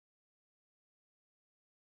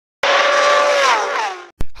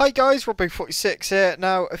Hi guys, Robbie46 here.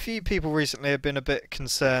 Now, a few people recently have been a bit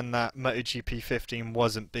concerned that MotoGP 15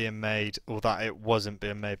 wasn't being made, or that it wasn't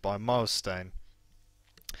being made by Milestone.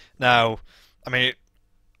 Now, I mean,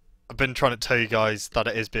 I've been trying to tell you guys that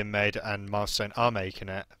it is being made and Milestone are making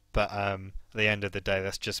it, but at the end of the day,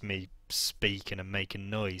 that's just me speaking and making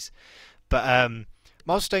noise. But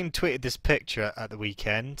Milestone tweeted this picture at the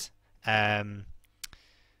weekend. The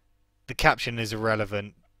caption is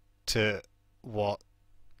irrelevant to what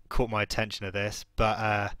caught my attention of this,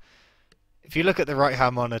 but if you look at the right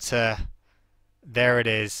hand monitor, there it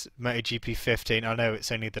is, MotoGP 15. I know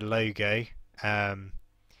it's only the logo,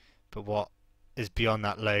 but what is beyond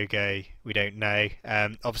that logo we don't know.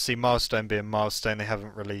 Obviously Milestone being Milestone, they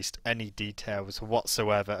haven't released any details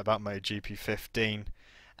whatsoever about MotoGP 15.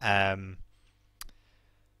 The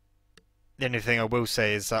only thing I will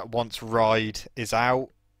say is that once Ride is out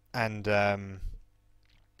and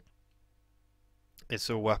it's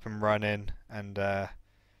all up and running, and I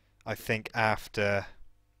think after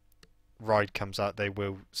Ride comes out they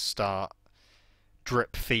will start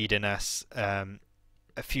drip feeding us a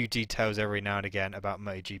few details every now and again about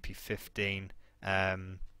MotoGP 15,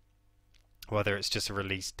 whether it's just a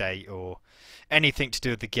release date or anything to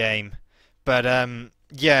do with the game. But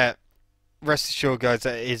yeah, rest assured guys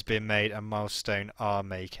that it is being made and Milestone are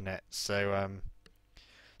making it, so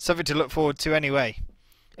something to look forward to anyway.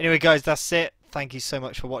 Anyway guys, that's it. Thank you so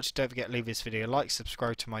much for watching. Don't forget to leave this video a like,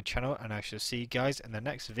 subscribe to my channel, and I shall see you guys in the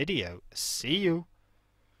next video. See you!